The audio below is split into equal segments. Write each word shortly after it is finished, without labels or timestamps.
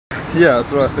Yeah,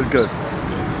 so it's good. It's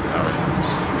good. All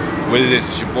right. What it is,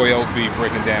 it's your boy LB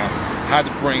breaking down how to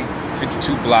bring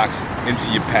 52 blocks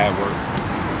into your pad work.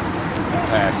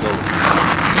 So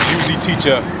I usually teach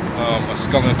a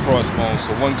skull and crossbones.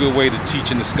 So one good way to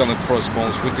teaching the skull and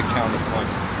crossbones with the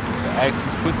counterpunch is to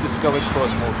actually put the skull and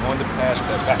crossbones on the pad,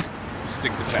 step back, and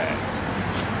stick the pad.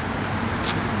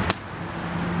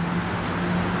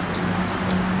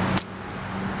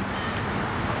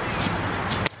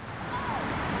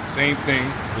 Same thing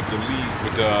with the lead,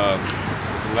 with the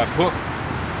left hook.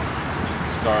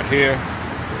 Start here,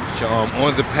 put your arm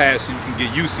on the pad so you can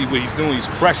get used to what he's doing. He's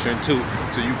pressuring too,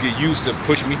 so you get used to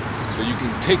push me, so you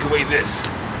can take away this.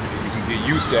 You can get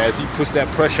used to as he puts that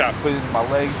pressure, I put it in my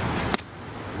leg,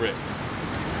 rip.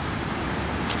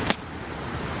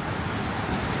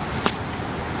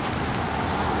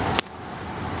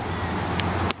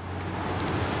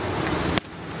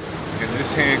 And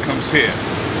this hand comes here.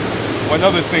 One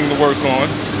other thing to work on,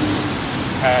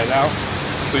 pad out.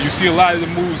 So you see a lot of the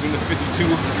moves in the 52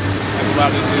 and a lot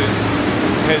of the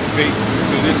head face.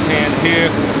 So this hand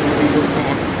here, you can work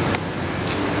on.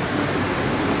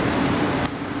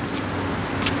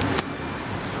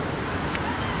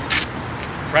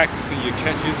 Practicing your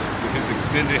catches with his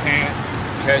extended hand.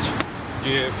 Catch,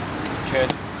 give,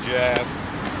 catch, jab,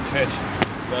 catch,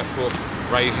 left hook,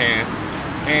 right hand.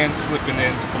 And slipping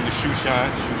in from the shoe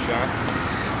shine.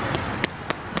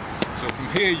 So from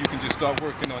here, you can just start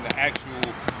working on the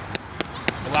actual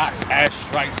blocks as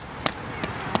strikes.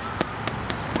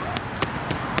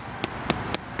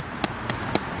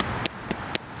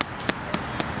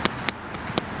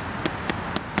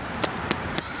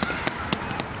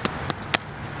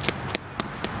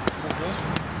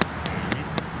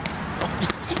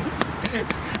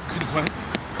 Good one.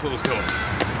 Closed off.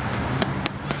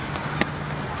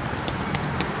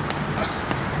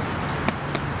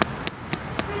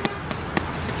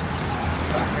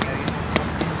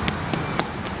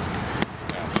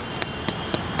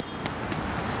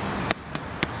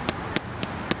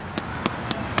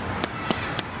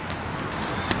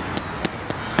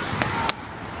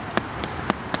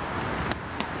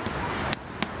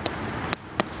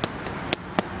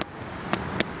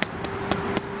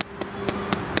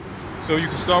 So you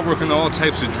can start working on all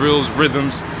types of drills,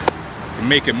 rhythms, to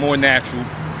make it more natural,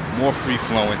 more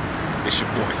free-flowing. It's your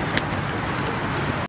boy.